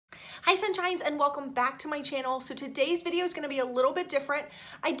Hi Sunshines, and welcome back to my channel. So today's video is going to be a little bit different.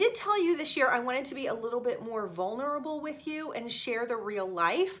 I did tell you this year I wanted to be a little bit more vulnerable with you and share the real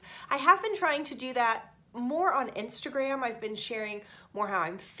life. I have been trying to do that more on Instagram. I've been sharing more how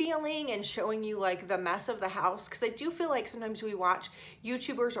I'm feeling and showing you like the mess of the house, because I do feel like sometimes we watch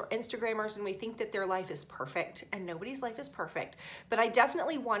YouTubers or Instagrammers and we think that their life is perfect, and nobody's life is perfect. But I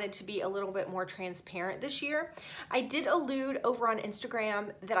definitely wanted to be a little bit more transparent this year. I did allude over on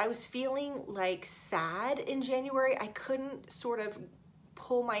Instagram that I was feeling like sad in January. I couldn't sort of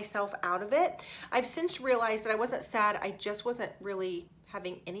pull myself out of it. I've since realized that I wasn't sad, I just wasn't really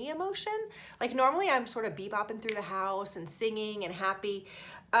having any emotion. Like normally I'm sort of bebopping through the house and singing and happy.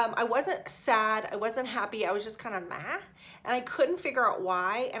 I wasn't sad, I wasn't happy, I was just kind of meh, and I couldn't figure out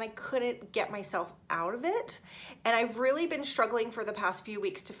why, and I couldn't get myself out of it. And I've really been struggling for the past few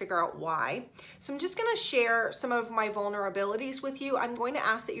weeks to figure out why. So I'm just gonna share some of my vulnerabilities with you. I'm going to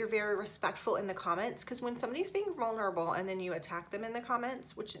ask that you're very respectful in the comments, because when somebody's being vulnerable and then you attack them in the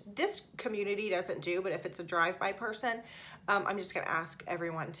comments, which this community doesn't do, but if it's a drive-by person, I'm just gonna ask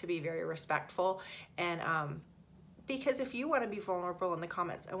everyone to be very respectful. And because if you want to be vulnerable in the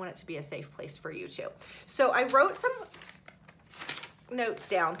comments, I want it to be a safe place for you too. So I wrote some notes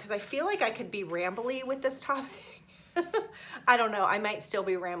down because I feel like I could be rambly with this topic. I don't know, I might still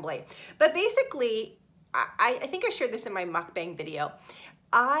be rambly. But basically, I think I shared this in my mukbang video.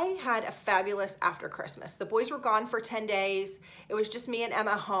 I had a fabulous after Christmas. The boys were gone for 10 days. It was just me and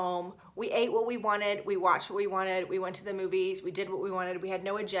Emma home. We ate what we wanted. We watched what we wanted. We went to the movies. We did what we wanted. We had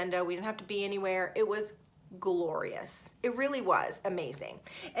no agenda. We didn't have to be anywhere. It was glorious. It really was amazing.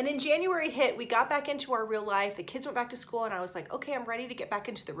 And then January hit, we got back into our real life. The kids went back to school and I was like, okay, I'm ready to get back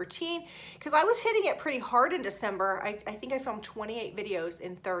into the routine, because I was hitting it pretty hard in December. I think I filmed 28 videos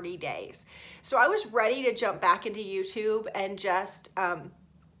in 30 days. So I was ready to jump back into YouTube and just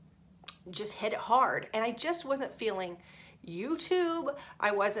hit it hard. And I just wasn't feeling YouTube.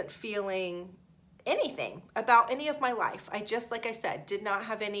 I wasn't feeling anything about any of my life. I just, like I said, did not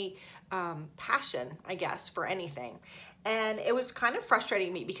have any passion, I guess, for anything. And it was kind of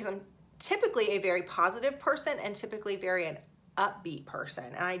frustrating me because I'm typically a very positive person and typically very an upbeat person.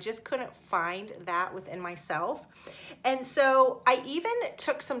 And I just couldn't find that within myself. And so I even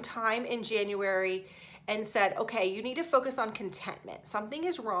took some time in January and said, okay, you need to focus on contentment. Something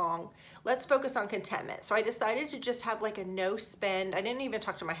is wrong. Let's focus on contentment. So I decided to just have like a no spend. I didn't even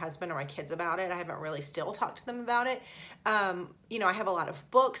talk to my husband or my kids about it. I haven't really still talked to them about it. You know, I have a lot of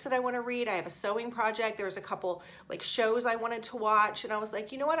books that I want to read. I have a sewing project. There's a couple like shows I wanted to watch. And I was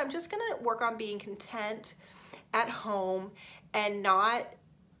like, you know what? I'm just going to work on being content at home and not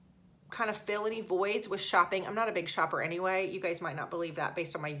kind of fill any voids with shopping. I'm not a big shopper anyway. You guys might not believe that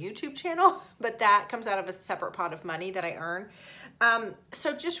based on my YouTube channel, but that comes out of a separate pot of money that I earn.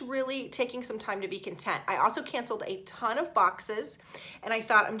 So just really taking some time to be content. I also canceled a ton of boxes, and I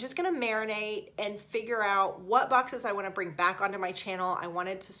thought I'm just gonna marinate and figure out what boxes I want to bring back onto my channel. I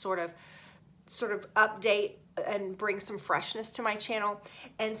wanted to sort of update and bring some freshness to my channel.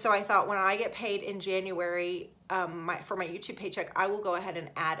 And so I thought when I get paid in January for my YouTube paycheck, I will go ahead and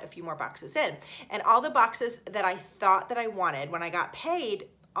add a few more boxes in. And all the boxes that I thought that I wanted when I got paid,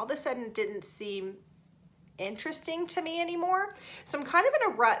 all of a sudden didn't seem interesting to me anymore. So I'm kind of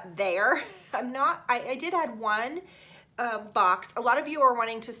in a rut there. I did add one box. A lot of you are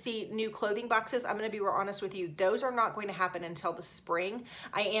wanting to see new clothing boxes. I'm going to be real honest with you. Those are not going to happen until the spring.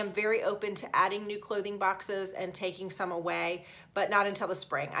 I am very open to adding new clothing boxes and taking some away, but not until the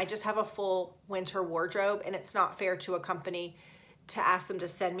spring. I just have a full winter wardrobe, and it's not fair to a company to ask them to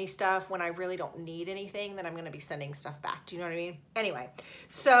send me stuff when I really don't need anything, that I'm going to be sending stuff back. Do you know what I mean? Anyway,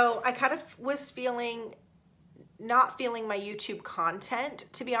 so I kind of was not feeling my YouTube content,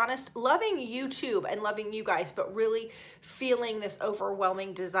 to be honest. Loving YouTube and loving you guys, but really feeling this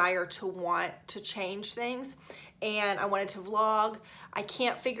overwhelming desire to want to change things. And I wanted to vlog. I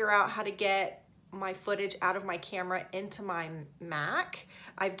can't figure out how to get my footage out of my camera into my Mac.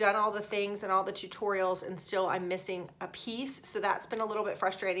 I've done all the things and all the tutorials, and still I'm missing a piece. So that's been a little bit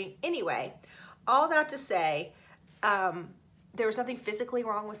frustrating. Anyway, all that to say, there was nothing physically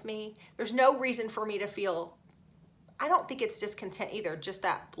wrong with me. There's no reason for me to feel, I don't think it's discontent either, just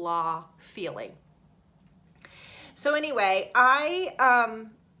that blah feeling. So anyway, I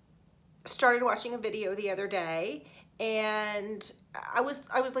started watching a video the other day, and I was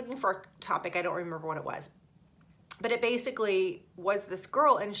looking for a topic. I don't remember what it was, But it basically was this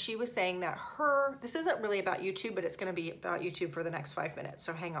girl, and she was saying that this isn't really about YouTube, but it's going to be about YouTube for the next 5 minutes.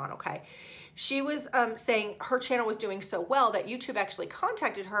 So hang on, okay? She was saying her channel was doing so well that YouTube actually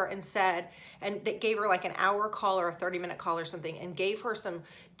contacted her and said, and they gave her like an hour call or a 30-minute call or something, and gave her some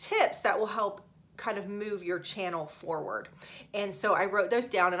tips that will help kind of move your channel forward. And so I wrote those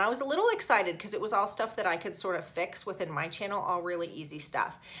down, and I was a little excited because it was all stuff that I could sort of fix within my channel, all really easy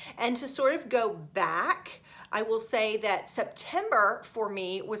stuff. And to sort of go back, I will say that September for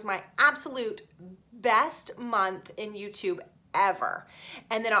me was my absolute best month in YouTube ever.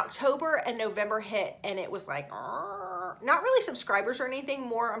 And then October and November hit, and it was like, not really subscribers or anything,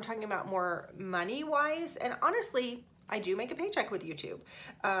 more, I'm talking about more money wise. And honestly, I do make a paycheck with YouTube.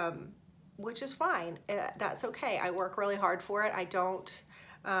 Which is fine. That's okay. I work really hard for it.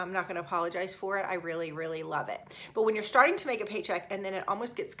 I'm not going to apologize for it. I really, really love it. But when you're starting to make a paycheck and then it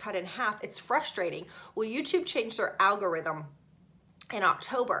almost gets cut in half, it's frustrating. Well, YouTube changed their algorithm in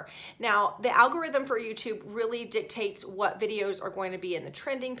October. Now, the algorithm for YouTube really dictates what videos are going to be in the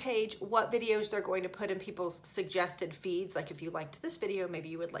trending page, what videos they're going to put in people's suggested feeds. Like if you liked this video, maybe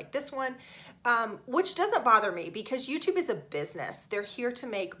you would like this one, which doesn't bother me because YouTube is a business. They're here to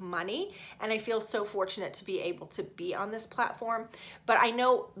make money, and I feel so fortunate to be able to be on this platform. But I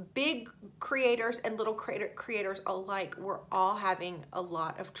know big creators and little creators alike, we're all having a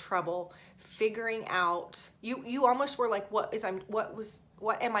lot of trouble figuring out, you almost were like,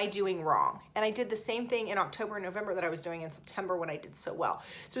 what am I doing wrong? And I did the same thing in October and November that I was doing in September when I did so well.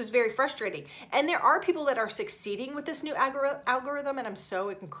 So it was very frustrating. And there are people that are succeeding with this new algorithm, and I'm so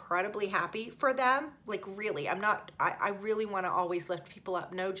incredibly happy for them. Like really, I really want to always lift people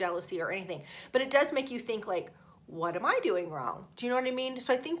up, no jealousy or anything. But it does make you think like, what am I doing wrong? Do you know what I mean?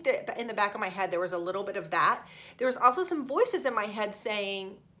 So I think that in the back of my head, there was a little bit of that. There was also some voices in my head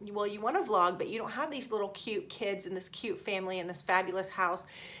saying, well, you want to vlog, but you don't have these little cute kids and this cute family and this fabulous house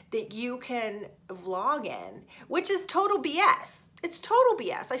that you can vlog in, which is total BS. It's total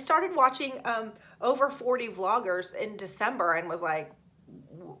BS. I started watching over 40 vloggers in December and was like,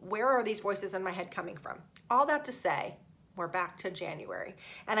 where are these voices in my head coming from? All that to say, we're back to January.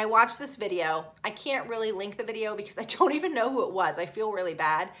 And I watched this video. I can't really link the video because I don't even know who it was. I feel really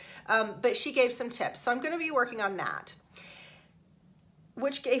bad. But she gave some tips. So I'm going to be working on that,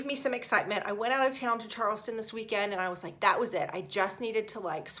 which gave me some excitement. I went out of town to Charleston this weekend and I was like, that was it. I just needed to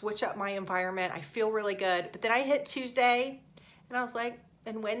like switch up my environment. I feel really good. But then I hit Tuesday and I was like,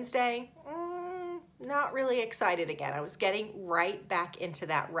 and Wednesday, not really excited again. I was getting right back into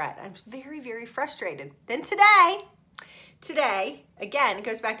that rut. I'm very, very frustrated. Then today, again, it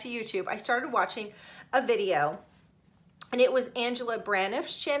goes back to YouTube. I started watching a video, and it was Angela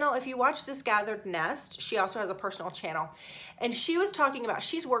Braniff's channel. If you watch This Gathered Nest, she also has a personal channel. And she was talking about,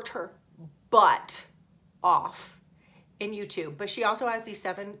 she's worked her butt off in YouTube, but she also has these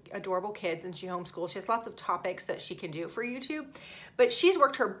 7 adorable kids and she homeschools. She has lots of topics that she can do for YouTube, but she's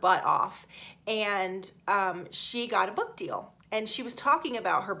worked her butt off, and she got a book deal. And she was talking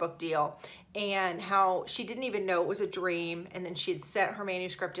about her book deal and how she didn't even know it was a dream. And then she had sent her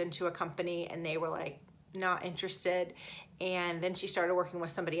manuscript into a company and they were like, not interested. And then she started working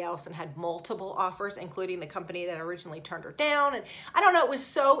with somebody else and had multiple offers, including the company that originally turned her down. And I don't know, it was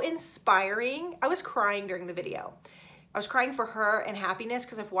so inspiring. I was crying during the video. I was crying for her and happiness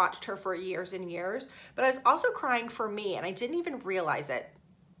because I've watched her for years and years, but I was also crying for me, and I didn't even realize it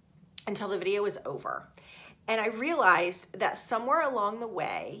until the video was over. And I realized that somewhere along the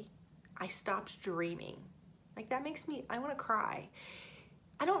way, I stopped dreaming. Like that makes me, I want to cry.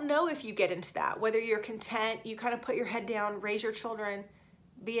 I don't know if you get into that, whether you're content, you kind of put your head down, raise your children,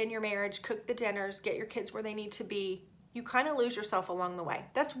 be in your marriage, cook the dinners, get your kids where they need to be. You kind of lose yourself along the way.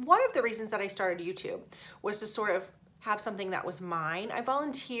 That's one of the reasons that I started YouTube, was to sort of have something that was mine. I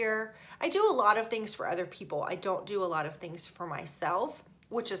volunteer. I do a lot of things for other people. I don't do a lot of things for myself,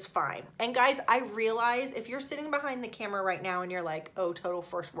 which is fine. And guys, I realize if you're sitting behind the camera right now and you're like, oh, total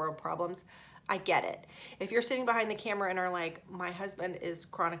first world problems, I get it. If you're sitting behind the camera and are like, my husband is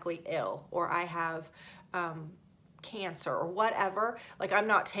chronically ill, or I have cancer or whatever, like I'm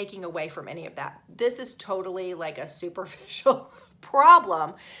not taking away from any of that. This is totally like a superficial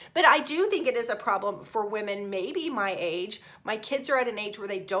problem, but I do think it is a problem for women maybe my age. My kids are at an age where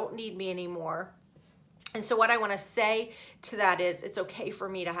they don't need me anymore. And so what I want to say to that is it's okay for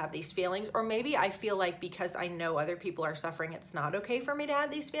me to have these feelings, or maybe I feel like because I know other people are suffering, it's not okay for me to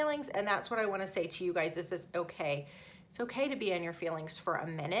have these feelings. And that's what I want to say to you guys is it's okay. It's okay to be in your feelings for a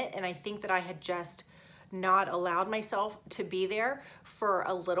minute. And I think that I had just not allowed myself to be there for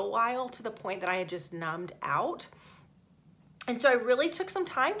a little while, to the point that I had just numbed out. And so I really took some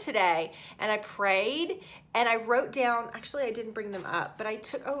time today and I prayed and I wrote down, actually I didn't bring them up, but I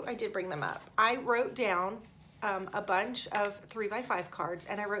did bring them up. I wrote down a bunch of 3x5 cards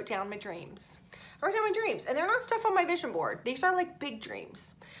and I wrote down my dreams. I wrote down my dreams, and they're not stuff on my vision board. These are like big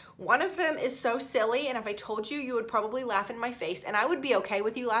dreams. One of them is so silly, and if I told you, you would probably laugh in my face, and I would be okay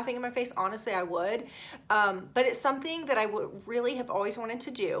with you laughing in my face. Honestly, I would. But it's something that I would really have always wanted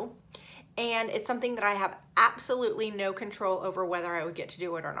to do, and it's something that I have absolutely no control over whether I would get to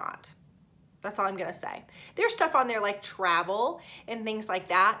do it or not. That's all I'm gonna say. There's stuff on there like travel and things like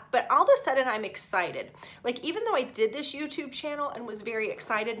that, but all of a sudden I'm excited. Like, even though I did this YouTube channel and was very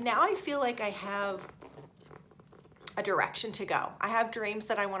excited, now I feel like I have a direction to go. I have dreams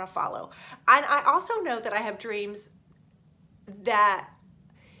that I wanna follow. And I also know that I have dreams that,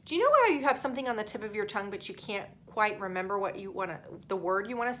 do you know how you have something on the tip of your tongue, but you can't quite remember what you wanna, the word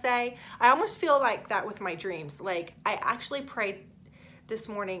you wanna say? I almost feel like that with my dreams. Like, I actually prayed this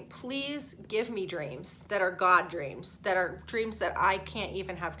morning, please give me dreams that are God dreams, that are dreams that I can't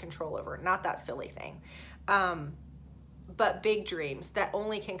even have control over. Not that silly thing, but big dreams that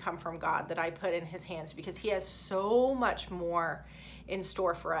only can come from God, that I put in his hands, because he has so much more in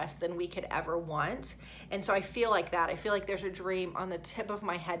store for us than we could ever want. And so I feel like that. I feel like there's a dream on the tip of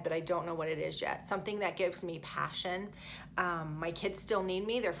my head, but I don't know what it is yet. Something that gives me passion. My kids still need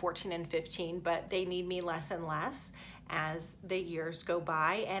me. They're 14 and 15, but they need me less and less as the years go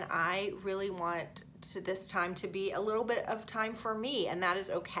by, and I really want this time to be a little bit of time for me, and that is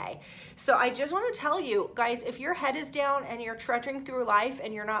okay. So I just want to tell you guys, if your head is down and you're trudging through life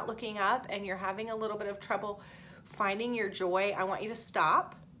and you're not looking up and you're having a little bit of trouble finding your joy, I want you to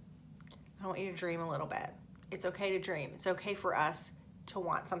stop. I want you to dream a little bit. It's okay to dream. It's okay for us to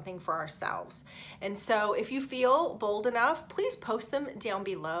want something for ourselves. And so if you feel bold enough, please post them down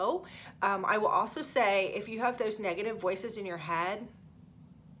below. I will also say, if you have those negative voices in your head,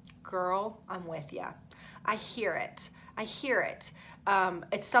 girl, I'm with you. I hear it. I hear it.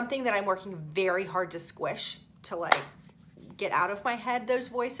 It's something that I'm working very hard to squish, to like get out of my head, those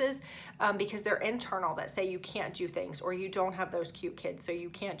voices, because they're internal, that say you can't do things, or you don't have those cute kids, so you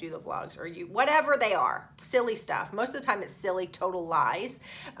can't do the vlogs, or you, whatever they are, silly stuff. Most of the time it's silly, total lies.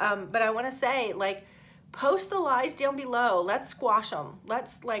 But I want to say, like, post the lies down below. Let's squash them.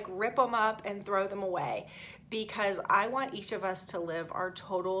 Let's like rip them up and throw them away, because I want each of us to live our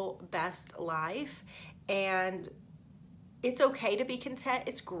total best life. And it's okay to be content.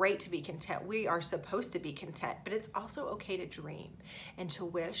 It's great to be content. We are supposed to be content, but it's also okay to dream and to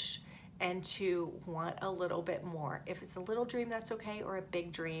wish and to want a little bit more. If it's a little dream, that's okay, or a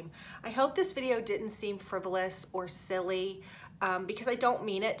big dream. I hope this video didn't seem frivolous or silly, because I don't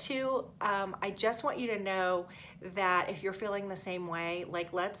mean it to. I just want you to know that if you're feeling the same way,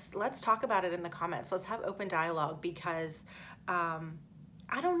 like, let's talk about it in the comments. Let's have open dialogue, because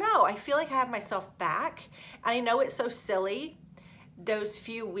I don't know, I feel like I have myself back. And I know it's so silly, those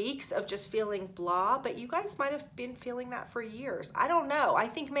few weeks of just feeling blah, but you guys might have been feeling that for years. I don't know. I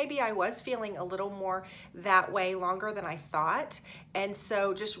think maybe I was feeling a little more that way longer than I thought. And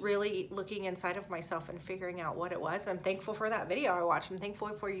so just really looking inside of myself and figuring out what it was. I'm thankful for that video I watched. I'm thankful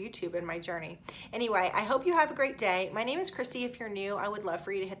for YouTube and my journey. Anyway, I hope you have a great day. My name is Kristy. If you're new, I would love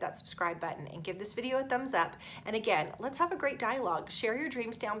for you to hit that subscribe button and give this video a thumbs up. And again, let's have a great dialogue. Share your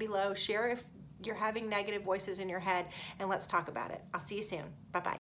dreams down below. Share if you're having negative voices in your head, and let's talk about it. I'll see you soon. Bye-bye.